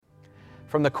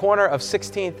from the corner of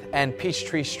 16th and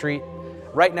Peachtree Street,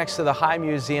 right next to the High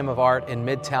Museum of Art in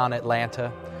Midtown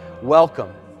Atlanta.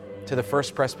 Welcome to the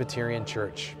First Presbyterian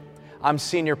Church. I'm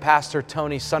Senior Pastor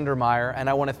Tony Sundermeyer, and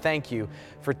I want to thank you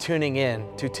for tuning in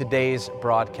to today's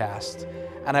broadcast.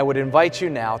 And I would invite you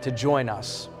now to join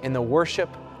us in the worship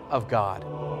of God.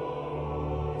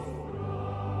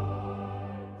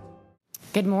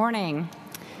 Good morning.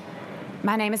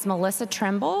 My name is Melissa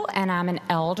Trimble, and I'm an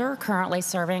elder currently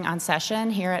serving on session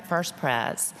here at First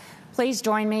Pres. Please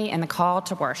join me in the call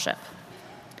to worship.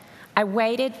 I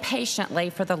waited patiently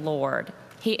for the Lord.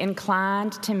 He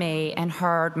inclined to me and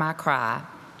heard my cry.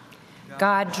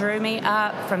 God drew me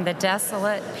up from the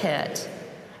desolate pit,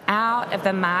 out of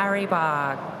the miry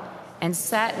bog, and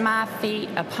set my feet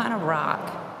upon a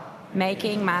rock,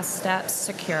 making my steps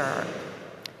secure.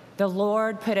 The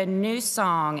Lord put a new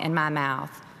song in my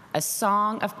mouth, a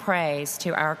song of praise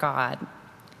to our God.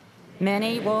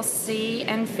 Many will see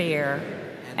and fear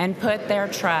and put their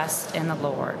trust in the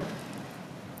Lord.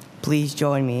 Please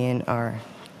join me in our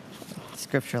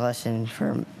scripture lesson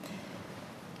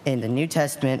in the New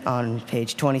Testament on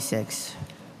page 26,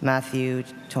 Matthew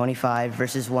 25,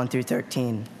 verses 1 through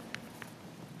 13.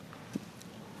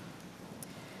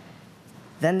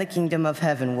 Then the kingdom of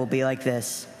heaven will be like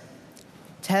this.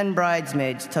 10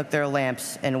 bridesmaids took their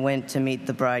lamps and went to meet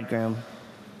the bridegroom.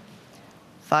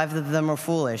 5 of them were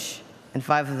foolish, and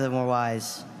 5 of them were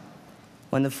wise.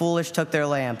 When the foolish took their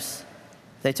lamps,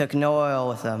 they took no oil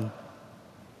with them.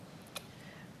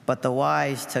 But the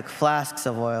wise took flasks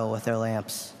of oil with their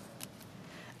lamps.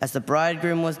 As the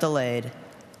bridegroom was delayed,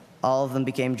 all of them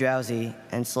became drowsy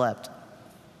and slept.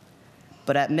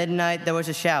 But at midnight there was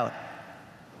a shout,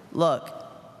 "Look,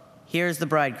 here is the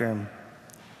bridegroom.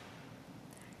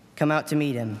 Come out to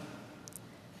meet him."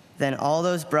 Then all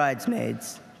those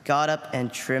bridesmaids got up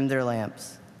and trimmed their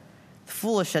lamps. The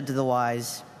foolish said to the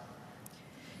wise,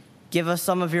 "Give us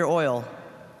some of your oil,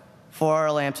 for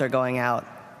our lamps are going out."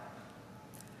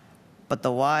 But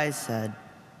the wise said,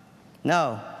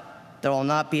 "No, there will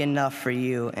not be enough for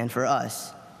you and for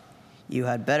us. You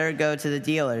had better go to the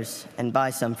dealers and buy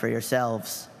some for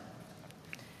yourselves."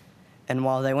 And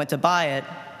while they went to buy it,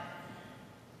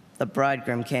 the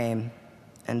bridegroom came,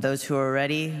 and those who were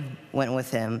ready went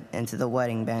with him into the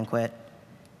wedding banquet,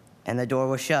 and the door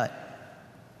was shut.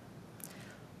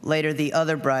 Later the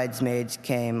other bridesmaids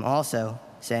came also,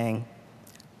 saying,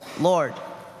 "Lord,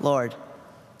 Lord,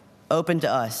 open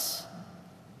to us."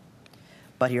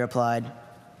 But he replied,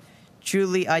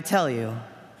 "Truly I tell you,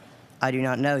 I do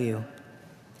not know you.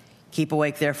 Keep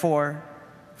awake therefore,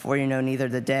 for you know neither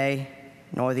the day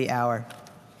nor the hour."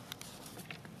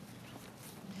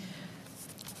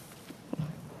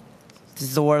 This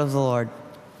is the word of the Lord.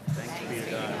 Thanks be to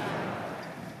God.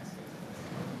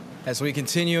 As we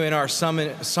continue in our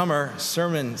summer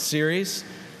sermon series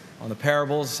on the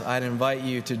parables, I'd invite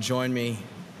you to join me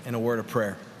in a word of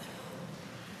prayer.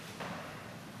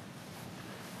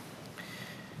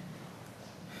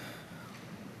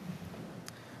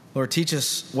 Lord, teach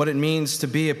us what it means to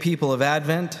be a people of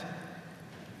Advent.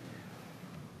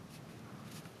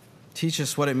 Teach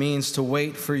us what it means to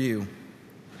wait for you.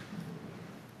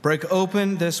 Break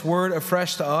open this word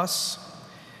afresh to us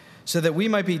so that we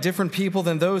might be different people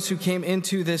than those who came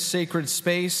into this sacred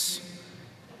space,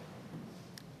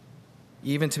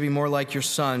 even to be more like your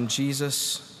Son,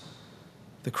 Jesus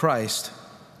the Christ.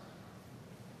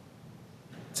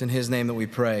 It's in his name that we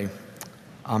pray.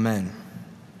 Amen.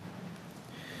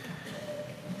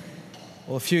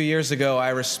 Well, a few years ago, I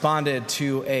responded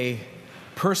to a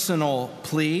personal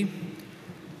plea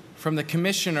from the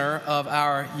commissioner of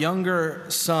our younger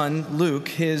son, Luke,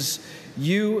 his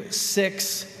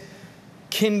U6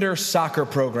 kinder soccer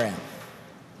program.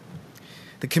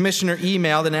 The commissioner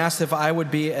emailed and asked if I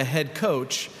would be a head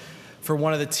coach for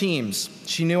one of the teams.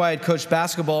 She knew I had coached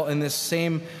basketball in this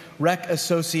same rec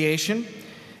association,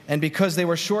 and because they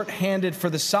were short-handed for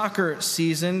the soccer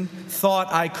season,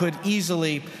 thought I could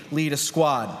easily lead a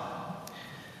squad.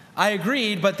 I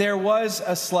agreed, but there was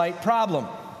a slight problem.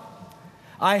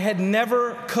 I had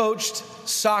never coached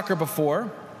soccer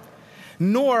before,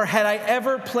 nor had I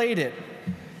ever played it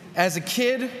as a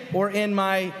kid or in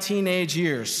my teenage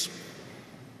years.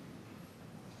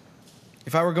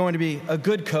 If I were going to be a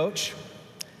good coach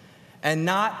and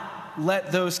not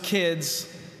let those kids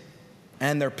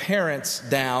and their parents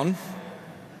down,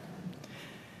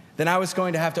 then I was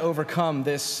going to have to overcome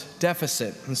this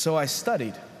deficit. And so I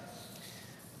studied.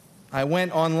 I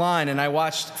went online and I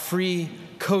watched free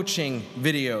coaching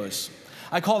videos.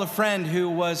 I called a friend who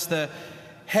was the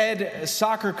head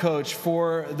soccer coach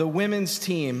for the women's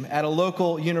team at a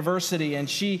local university, and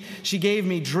she gave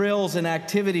me drills and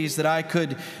activities that I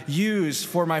could use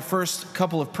for my first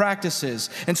couple of practices.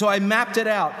 And so I mapped it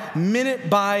out minute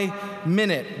by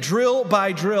minute, drill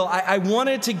by drill. I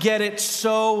wanted to get it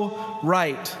so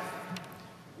right.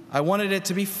 I wanted it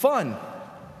to be fun,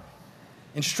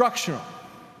 instructional,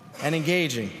 and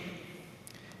engaging.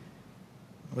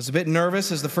 I was a bit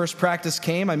nervous as the first practice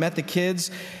came. I met the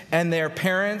kids and their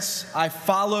parents. I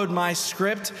followed my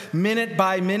script minute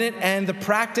by minute, and the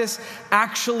practice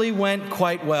actually went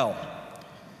quite well.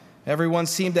 Everyone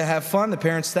seemed to have fun. The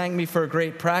parents thanked me for a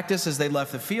great practice as they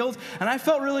left the field, and I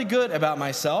felt really good about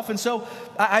myself. And so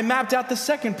I mapped out the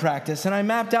second practice, and I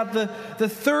mapped out the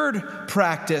third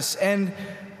practice, and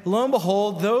lo and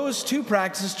behold, those two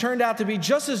practices turned out to be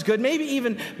just as good, maybe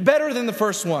even better than the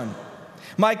first one.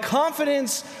 My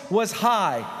confidence was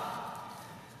high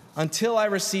until I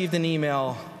received an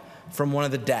email from one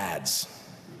of the dads.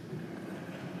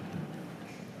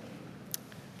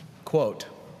 Quote,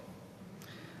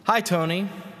 "Hi, Tony.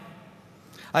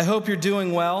 I hope you're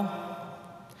doing well.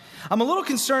 I'm a little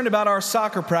concerned about our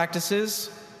soccer practices.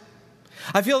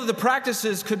 I feel that the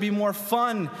practices could be more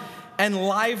fun and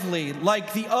lively,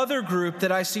 like the other group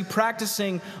that I see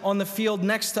practicing on the field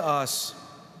next to us.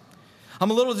 I'm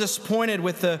a little disappointed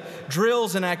with the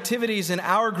drills and activities in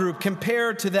our group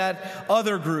compared to that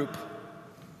other group.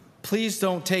 Please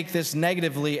don't take this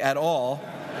negatively at all.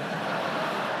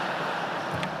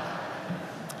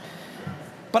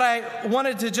 But I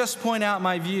wanted to just point out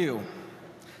my view.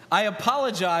 I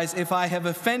apologize if I have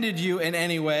offended you in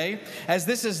any way, as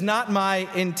this is not my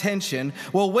intention.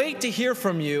 We'll wait to hear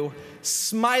from you,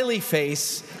 smiley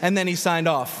face," and then he signed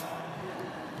off.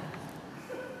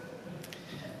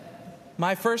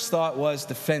 My first thought was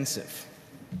defensive,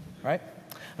 right?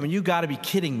 I mean, you got to be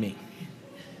kidding me,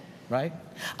 right?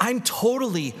 I'm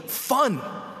totally fun.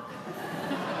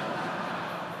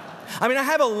 I mean, I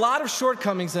have a lot of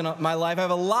shortcomings in my life. I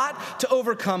have a lot to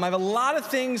overcome. I have a lot of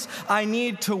things I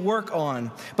need to work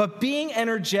on. But being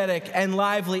energetic and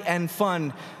lively and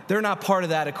fun, they're not part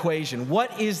of that equation.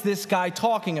 What is this guy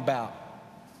talking about?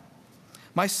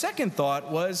 My second thought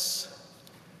was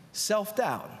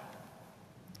self-doubt.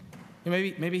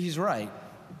 Maybe he's right.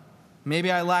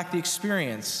 Maybe I lack the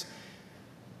experience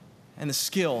and the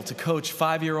skill to coach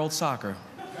 5-year-old soccer.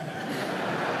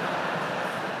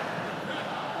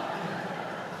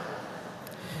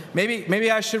 Maybe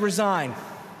I should resign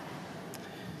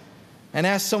and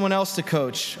ask someone else to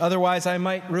coach. Otherwise, I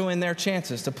might ruin their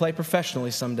chances to play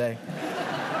professionally someday.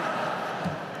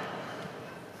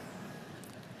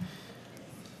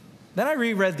 Then I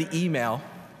reread the email,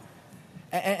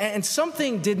 and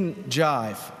something didn't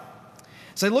jive.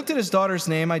 As I looked at his daughter's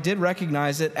name, I did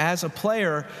recognize her as a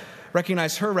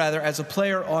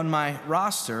player on my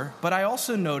roster, but I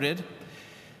also noted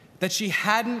that she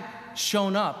hadn't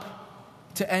shown up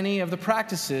to any of the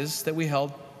practices that we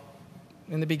held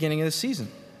in the beginning of the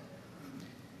season.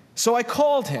 So I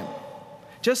called him.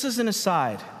 Just as an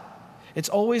aside, it's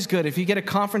always good if you get a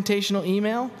confrontational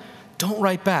email, don't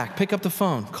write back. Pick up the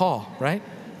phone, call, right?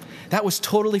 That was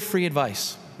totally free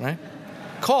advice, right?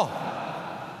 Call.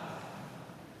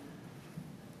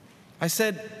 I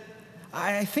said,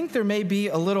 I think there may be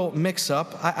a little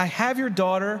mix-up. I have your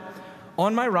daughter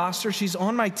on my roster. She's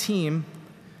on my team,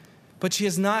 but she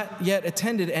has not yet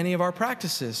attended any of our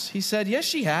practices. He said, yes,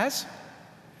 she has.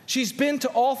 She's been to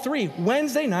all 3,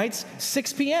 Wednesday nights,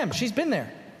 6 p.m. She's been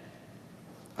there.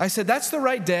 I said, that's the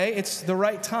right day. It's the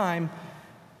right time.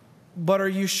 But are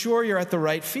you sure you're at the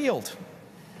right field?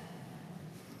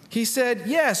 He said,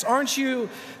 yes, aren't you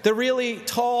the really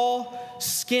tall,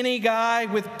 skinny guy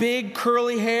with big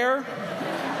curly hair?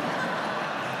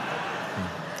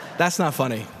 That's not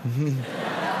funny.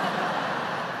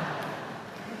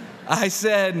 I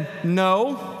said,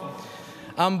 no,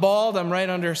 I'm bald, I'm right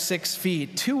under 6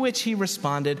 feet. To which he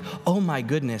responded, oh my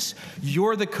goodness,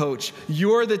 you're the coach,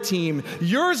 you're the team,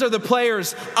 yours are the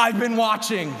players I've been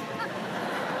watching.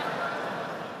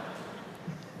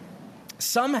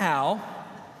 Somehow,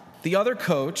 the other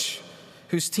coach,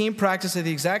 whose team practiced at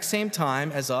the exact same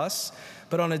time as us,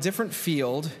 but on a different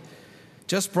field,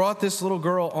 just brought this little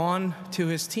girl on to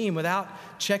his team without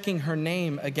checking her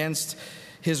name against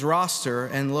his roster,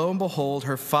 and lo and behold,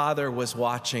 her father was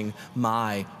watching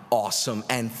my awesome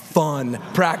and fun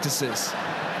practices.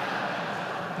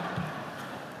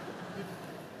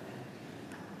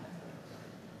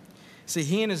 See,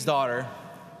 he and his daughter,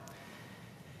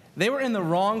 they were in the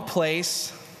wrong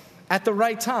place at the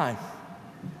right time.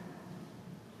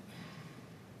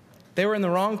 They were in the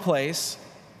wrong place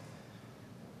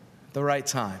at the right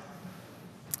time.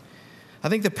 I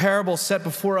think the parable set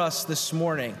before us this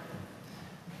morning,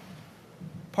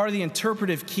 part of the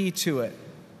interpretive key to it,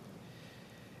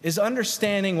 is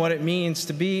understanding what it means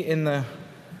to be in the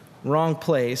wrong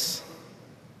place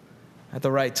at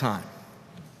the right time.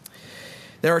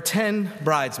 There are 10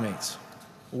 bridesmaids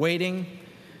waiting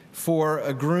for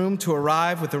a groom to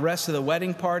arrive with the rest of the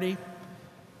wedding party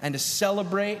and to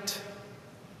celebrate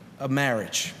a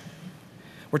marriage.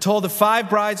 We're told the 5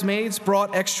 bridesmaids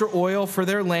brought extra oil for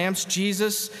their lamps.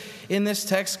 Jesus, in this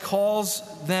text, calls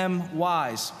them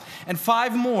wise. And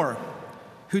 5 more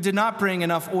who did not bring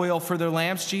enough oil for their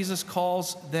lamps, Jesus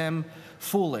calls them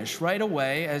foolish. Right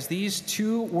away, as these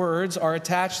 2 words are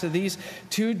attached to these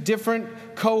 2 different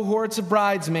cohorts of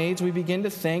bridesmaids, we begin to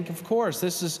think, of course,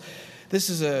 this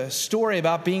is a story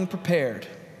about being prepared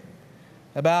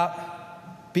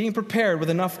with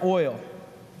enough oil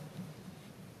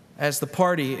as the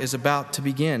party is about to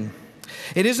begin.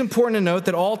 It is important to note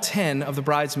that all 10 of the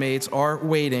bridesmaids are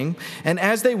waiting, and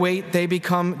as they wait, they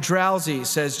become drowsy,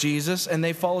 says Jesus, and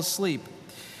they fall asleep.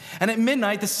 And at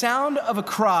midnight, the sound of a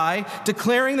cry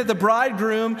declaring that the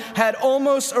bridegroom had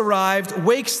almost arrived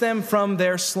wakes them from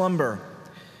their slumber.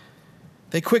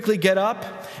 They quickly get up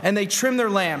and they trim their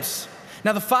lamps.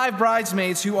 Now, the 5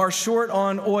 bridesmaids who are short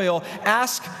on oil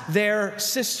ask their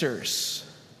sisters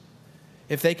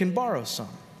if they can borrow some.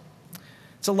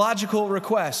 It's a logical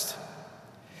request.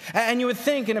 And you would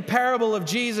think in a parable of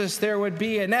Jesus there would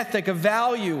be an ethic, a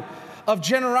value of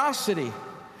generosity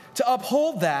to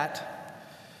uphold that.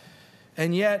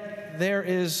 And yet there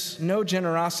is no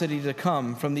generosity to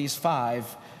come from these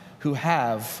 5 who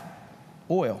have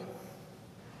oil.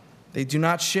 They do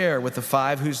not share with the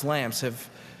 5 whose lamps have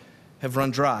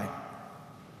run dry.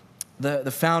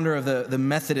 The founder of the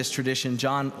Methodist tradition,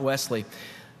 John Wesley,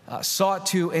 sought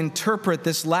to interpret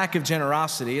this lack of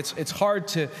generosity. It's hard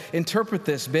to interpret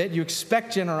this bit. You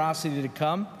expect generosity to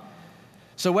come.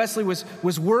 So Wesley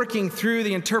was working through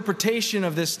the interpretation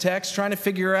of this text, trying to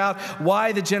figure out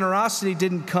why the generosity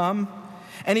didn't come.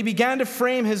 And he began to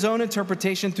frame his own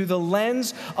interpretation through the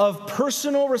lens of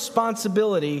personal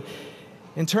responsibility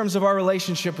in terms of our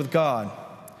relationship with God.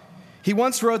 He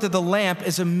once wrote that the lamp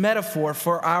is a metaphor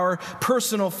for our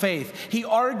personal faith. He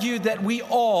argued that we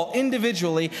all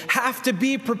individually have to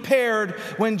be prepared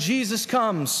when Jesus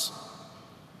comes.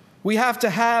 We have to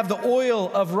have the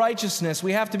oil of righteousness.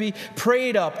 We have to be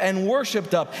prayed up and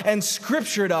worshiped up and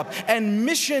scriptured up and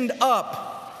missioned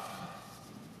up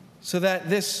so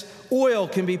that this oil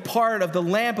can be part of the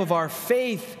lamp of our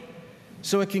faith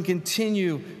so it can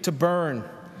continue to burn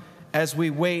as we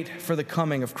wait for the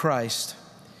coming of Christ.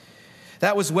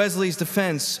 That was Wesley's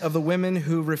defense of the women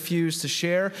who refused to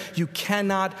share. You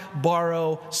cannot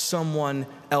borrow someone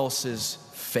else's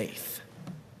faith.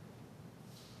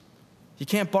 You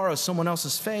can't borrow someone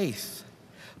else's faith.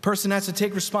 A person has to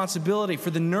take responsibility for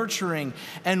the nurturing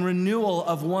and renewal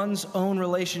of one's own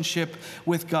relationship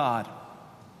with God.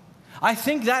 I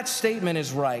think that statement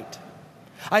is right.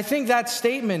 I think that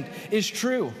statement is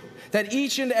true, that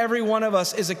each and every one of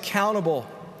us is accountable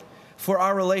for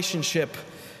our relationship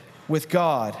with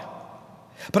God.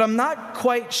 But I'm not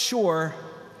quite sure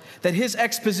that his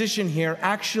exposition here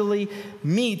actually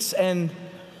meets and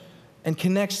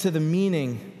connects to the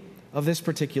meaning of this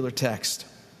particular text.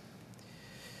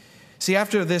 See,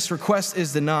 after this request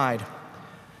is denied,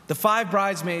 the 5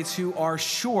 bridesmaids who are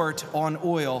short on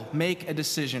oil make a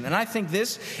decision. And I think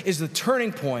this is the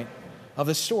turning point of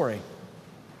the story.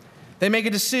 They make a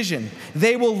decision.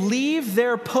 They will leave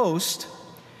their post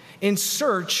in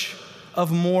search of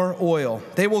more oil.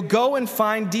 They will go and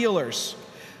find dealers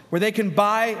where they can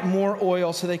buy more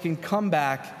oil so they can come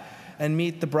back and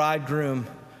meet the bridegroom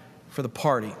for the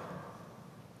party.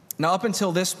 Now, up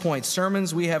until this point,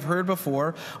 sermons we have heard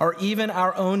before, or even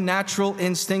our own natural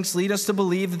instincts, lead us to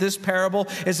believe that this parable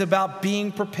is about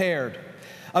being prepared.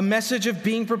 A message of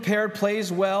being prepared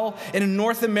plays well in a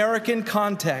North American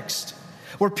context,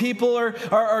 where people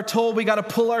are told we got to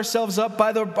pull ourselves up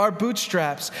by our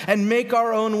bootstraps and make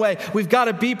our own way. We've got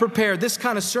to be prepared. This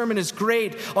kind of sermon is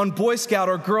great on Boy Scout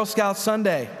or Girl Scout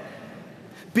Sunday.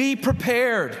 Be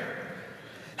prepared.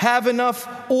 Have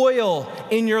enough oil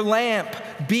in your lamp.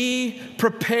 Be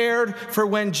prepared for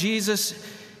when Jesus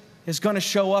is going to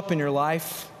show up in your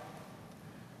life,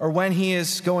 or when he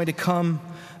is going to come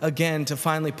again to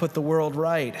finally put the world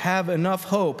right. Have enough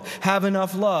hope, have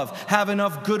enough love, have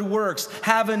enough good works,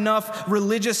 have enough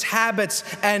religious habits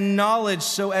and knowledge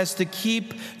so as to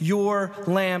keep your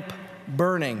lamp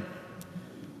burning.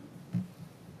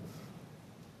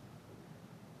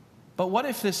 But what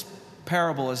if this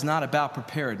parable is not about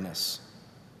preparedness?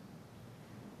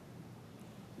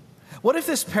 What if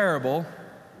this parable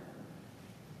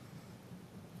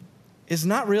is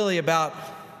not really about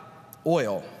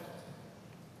oil,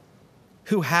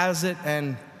 who has it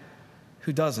and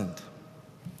who doesn't.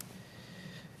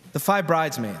 The 5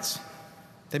 bridesmaids,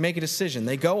 they make a decision.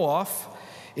 They go off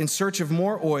in search of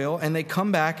more oil, and they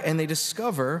come back and they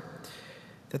discover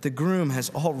that the groom has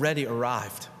already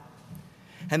arrived.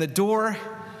 And the door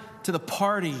to the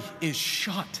party is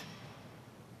shut.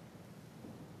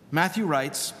 Matthew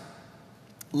writes,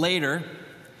 later,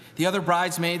 the other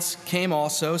bridesmaids came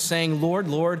also, saying, Lord,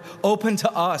 Lord, open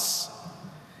to us.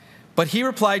 But he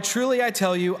replied, truly I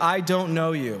tell you, I don't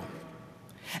know you.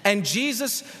 And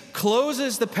Jesus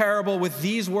closes the parable with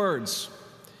these words.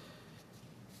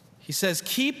 He says,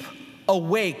 keep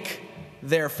awake,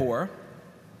 therefore,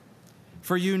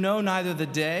 for you know neither the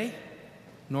day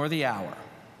nor the hour.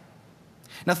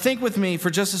 Now think with me for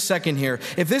just a second here.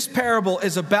 If this parable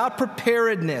is about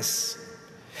preparedness,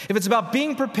 if it's about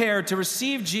being prepared to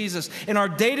receive Jesus in our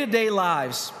day-to-day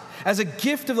lives as a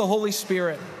gift of the Holy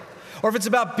Spirit, or if it's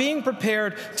about being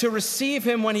prepared to receive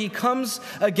him when he comes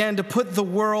again to put the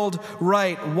world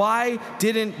right, why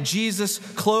didn't Jesus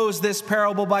close this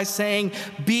parable by saying,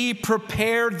 be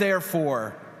prepared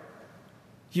therefore?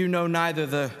 You know neither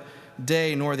the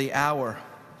day nor the hour.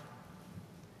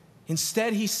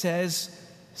 Instead, he says,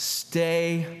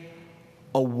 stay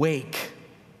awake.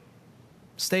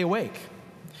 Stay awake.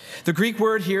 The Greek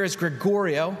word here is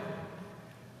Gregoreo,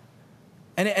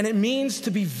 and it means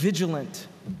to be vigilant.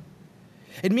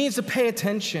 It means to pay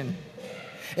attention.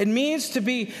 It means to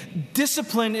be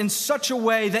disciplined in such a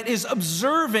way that is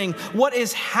observing what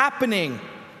is happening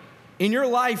in your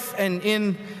life and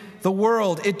in the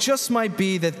world. It just might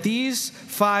be that these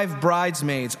 5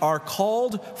 bridesmaids are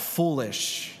called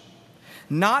foolish,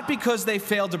 not because they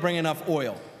failed to bring enough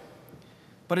oil,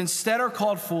 but instead are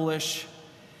called foolish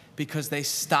because they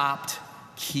stopped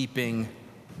keeping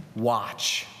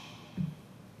watch.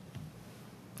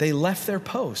 They left their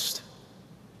post.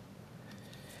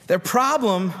 Their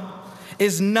problem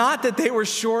is not that they were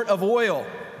short of oil.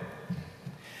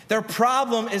 Their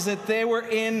problem is that they were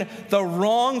in the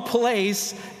wrong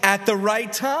place at the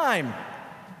right time.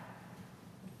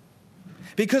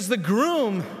 Because the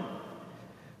groom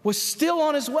was still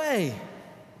on his way.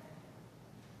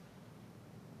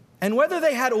 And whether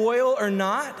they had oil or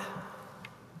not,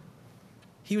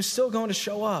 he was still going to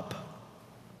show up.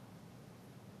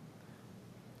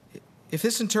 If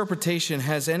this interpretation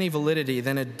has any validity,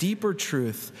 then a deeper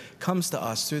truth comes to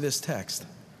us through this text.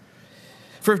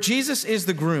 For if Jesus is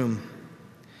the groom,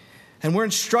 and we're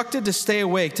instructed to stay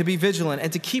awake, to be vigilant,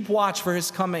 and to keep watch for his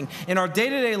coming in our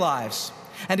day-to-day lives,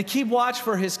 and to keep watch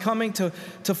for his coming to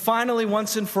finally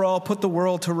once and for all put the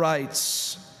world to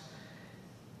rights,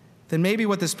 then maybe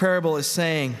what this parable is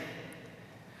saying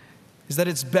is that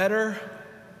it's better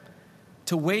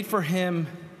to wait for him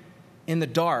in the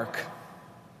dark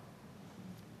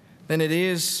than it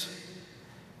is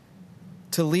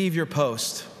to leave your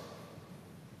post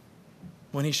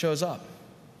when he shows up.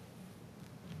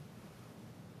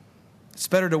 It's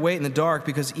better to wait in the dark,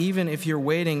 because even if you're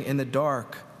waiting in the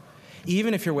dark,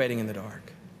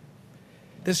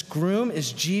 this groom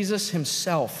is Jesus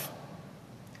himself.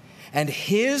 And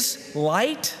his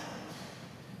light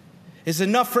is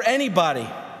enough for anybody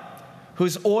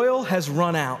whose oil has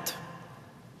run out.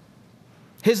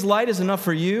 His light is enough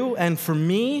for you and for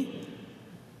me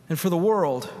and for the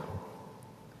world.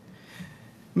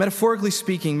 Metaphorically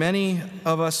speaking, many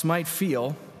of us might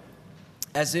feel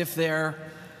as if there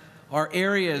are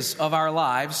areas of our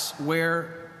lives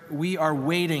where we are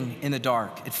waiting in the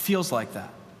dark. It feels like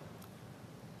that.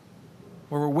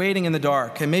 Where we're waiting in the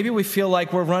dark, and maybe we feel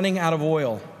like we're running out of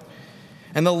oil,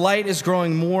 and the light is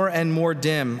growing more and more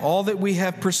dim. All that we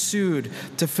have pursued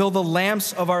to fill the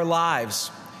lamps of our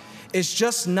lives is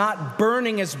just not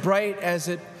burning as bright as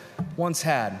it once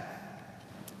had.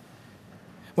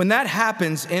 When that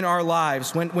happens in our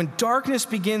lives, when darkness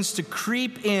begins to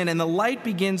creep in and the light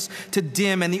begins to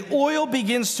dim and the oil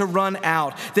begins to run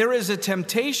out, there is a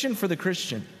temptation for the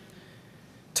Christian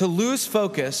to lose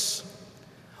focus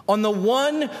on the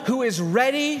one who is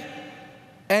ready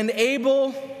and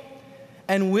able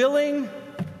and willing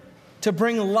to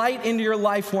bring light into your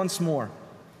life once more.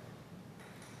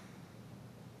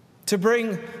 To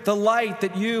bring the light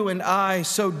that you and I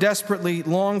so desperately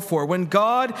long for. When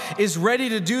God is ready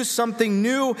to do something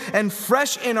new and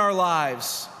fresh in our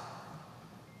lives,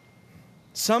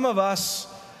 some of us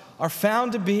are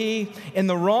found to be in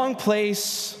the wrong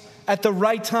place at the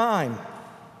right time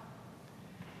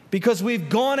because we've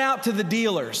gone out to the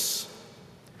dealers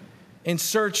in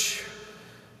search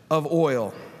of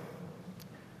oil.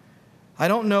 I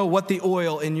don't know what the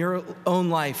oil in your own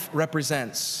life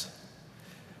represents.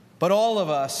 But all of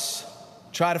us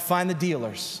try to find the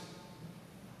dealers.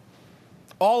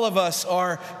 All of us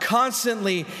are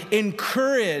constantly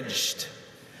encouraged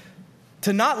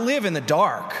to not live in the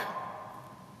dark.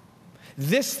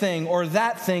 This thing or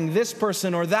that thing, this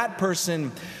person or that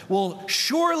person will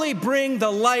surely bring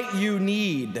the light you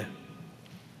need.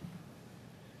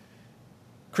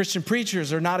 Christian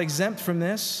preachers are not exempt from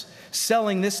this,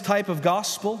 selling this type of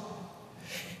gospel.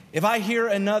 If I hear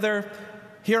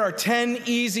here are 10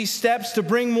 easy steps to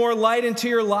bring more light into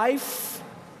your life,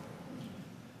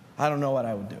 I don't know what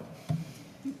I would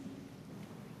do.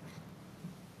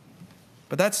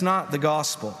 But that's not the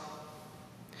gospel.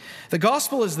 The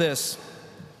gospel is this: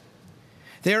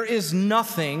 there is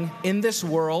nothing in this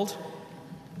world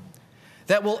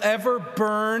that will ever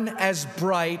burn as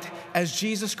bright as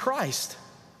Jesus Christ.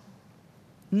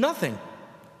 Nothing.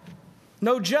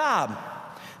 No job.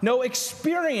 No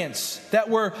experience that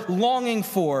we're longing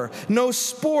for. No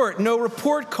sport. No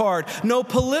report card. No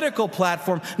political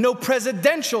platform. No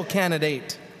presidential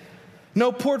candidate.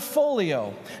 No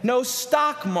portfolio. No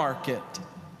stock market.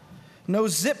 No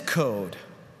zip code.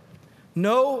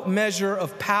 No measure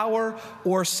of power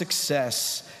or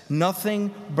success.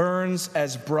 Nothing burns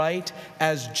as bright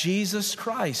as Jesus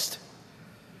Christ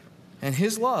and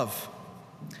His love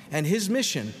and His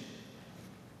mission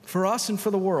for us and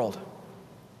for the world.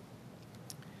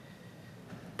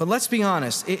 But let's be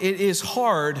honest, it is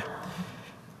hard.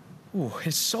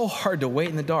 It's so hard to wait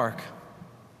in the dark.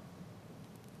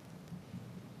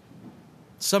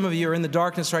 Some of you are in the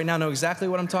darkness right now, know exactly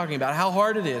what I'm talking about, how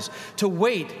hard it is to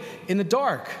wait in the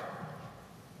dark.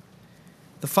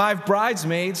 The 5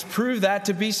 bridesmaids prove that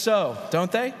to be so,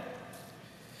 don't they?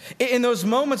 In those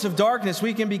moments of darkness,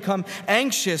 we can become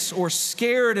anxious or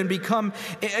scared and become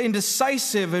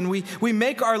indecisive, and we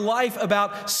make our life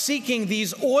about seeking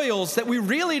these oils that we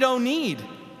really don't need.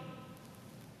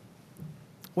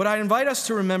 What I invite us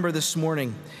to remember this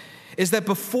morning is that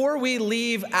before we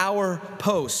leave our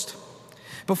post,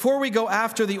 before we go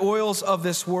after the oils of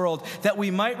this world, that we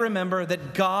might remember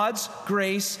that God's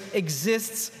grace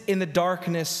exists in the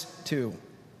darkness too.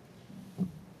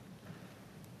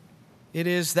 It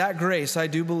is that grace, I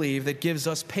do believe, that gives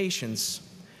us patience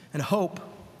and hope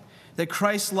that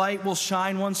Christ's light will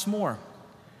shine once more.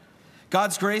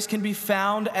 God's grace can be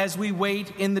found as we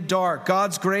wait in the dark.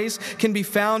 God's grace can be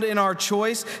found in our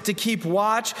choice to keep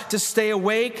watch, to stay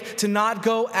awake, to not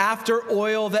go after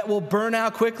oil that will burn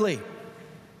out quickly.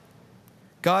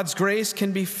 God's grace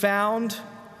can be found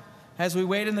as we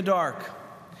wait in the dark.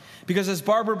 Because as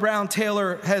Barbara Brown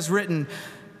Taylor has written,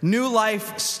 new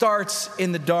life starts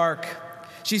in the dark.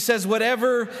 She says,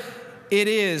 whatever it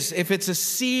is, if it's a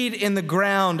seed in the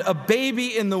ground, a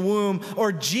baby in the womb,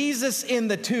 or Jesus in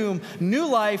the tomb, new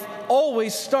life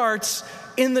always starts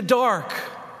in the dark.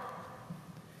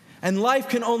 And life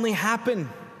can only happen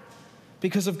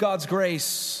because of God's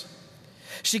grace.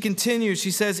 She continues, she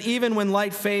says, even when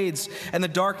light fades and the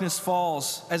darkness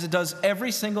falls, as it does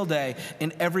every single day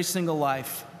in every single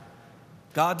life,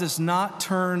 God does not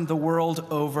turn the world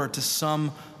over to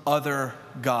some other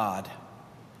God.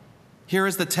 Here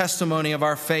is the testimony of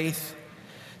our faith.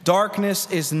 Darkness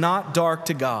is not dark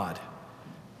to God.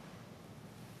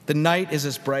 The night is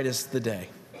as bright as the day.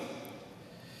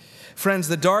 Friends,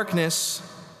 the darkness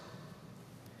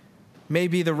may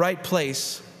be the right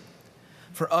place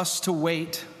for us to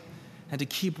wait and to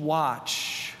keep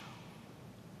watch.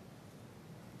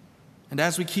 And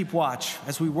as we keep watch,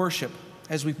 as we worship,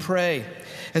 as we pray,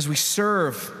 as we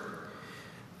serve,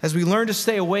 as we learn to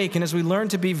stay awake, and as we learn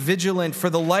to be vigilant for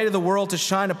the light of the world to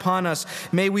shine upon us,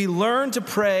 may we learn to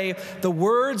pray the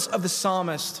words of the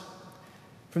psalmist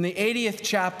from the 80th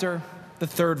chapter, the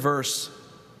 3rd verse.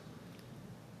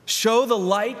 Show the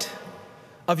light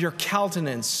of your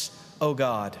countenance, O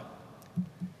God,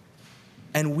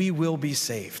 and we will be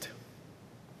saved.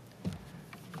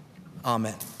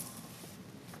 Amen.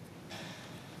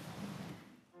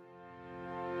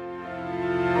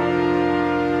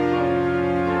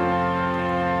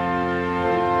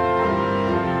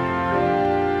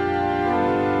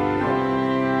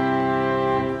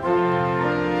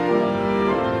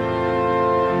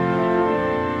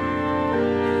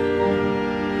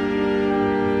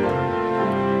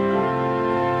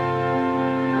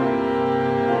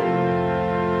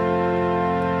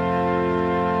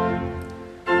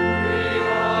 We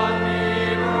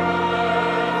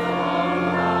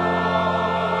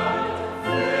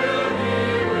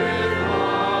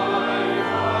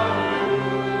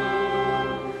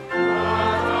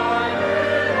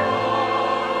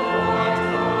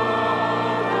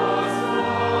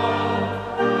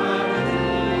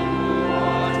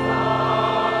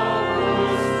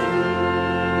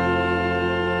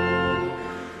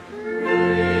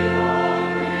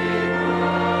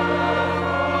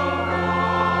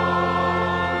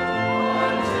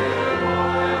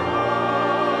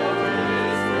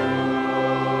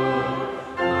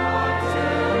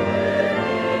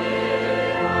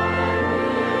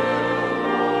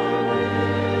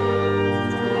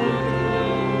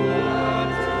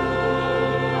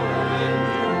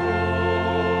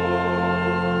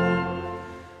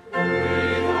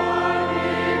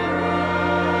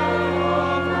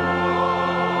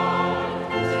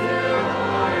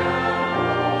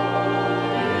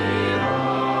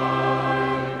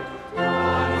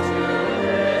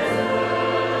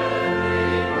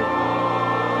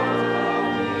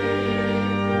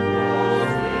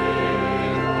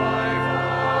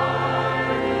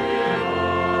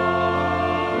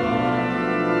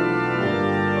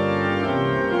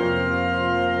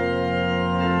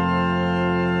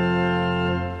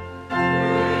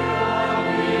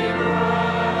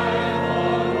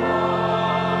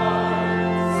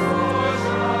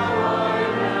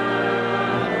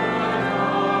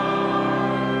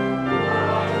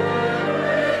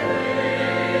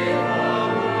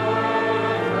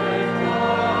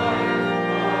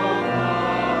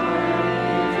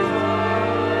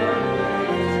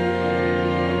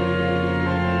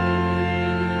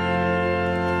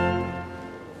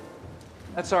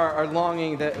That's our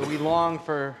longing, that we long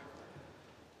for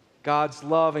God's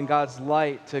love and God's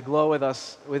light to glow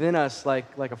within us like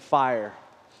a fire,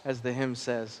 as the hymn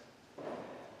says.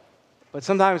 But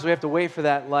sometimes we have to wait for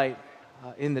that light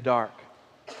in the dark.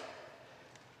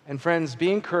 And friends,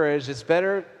 be encouraged. It's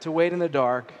better to wait in the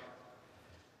dark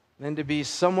than to be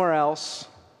somewhere else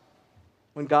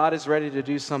when God is ready to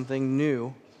do something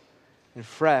new and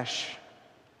fresh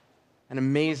and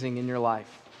amazing in your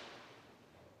life.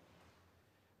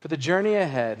 For the journey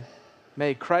ahead,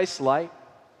 may Christ's light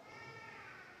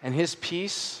and his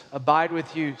peace abide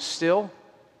with you still,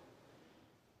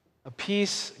 a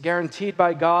peace guaranteed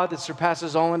by God that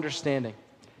surpasses all understanding.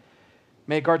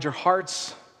 May it guard your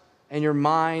hearts and your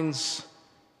minds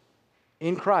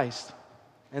in Christ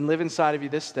and live inside of you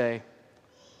this day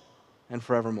and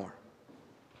forevermore.